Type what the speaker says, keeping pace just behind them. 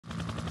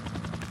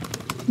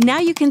Now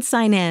you can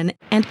sign in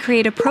and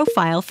create a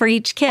profile for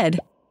each kid.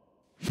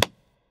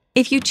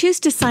 If you choose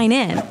to sign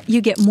in,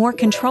 you get more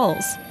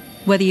controls,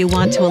 whether you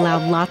want to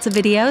allow lots of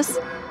videos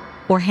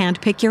or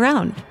handpick your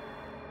own.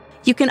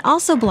 You can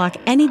also block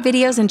any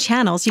videos and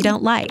channels you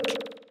don't like.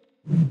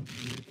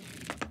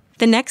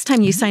 The next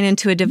time you sign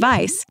into a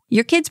device,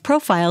 your kids'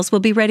 profiles will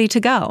be ready to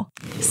go.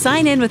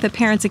 Sign in with a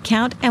parent's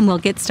account and we'll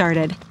get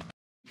started.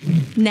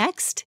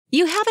 Next,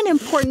 you have an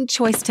important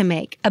choice to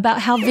make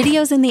about how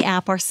videos in the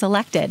app are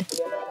selected.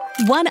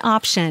 One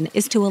option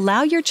is to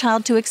allow your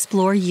child to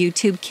explore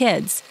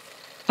Ytkids.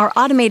 Our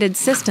automated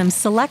systems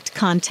select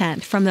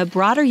content from the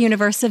broader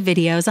universe of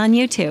videos on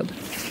YouTube.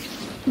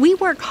 We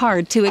work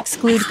hard to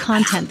exclude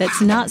content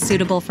that's not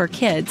suitable for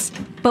kids,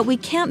 but we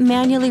can't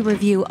manually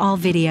review all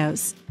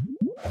videos.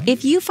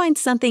 If you find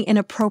something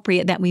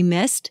inappropriate that we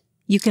missed,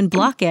 you can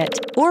block it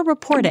or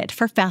report it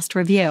for fast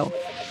review.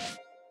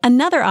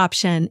 Another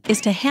option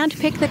is to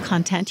handpick the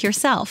content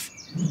yourself.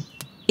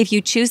 If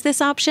you choose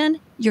this option,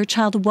 your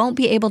child won't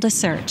be able to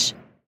search.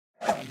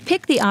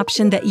 Pick the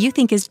option that you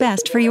think is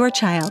best for your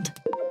child.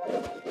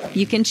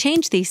 You can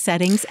change these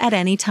settings at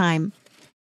any time.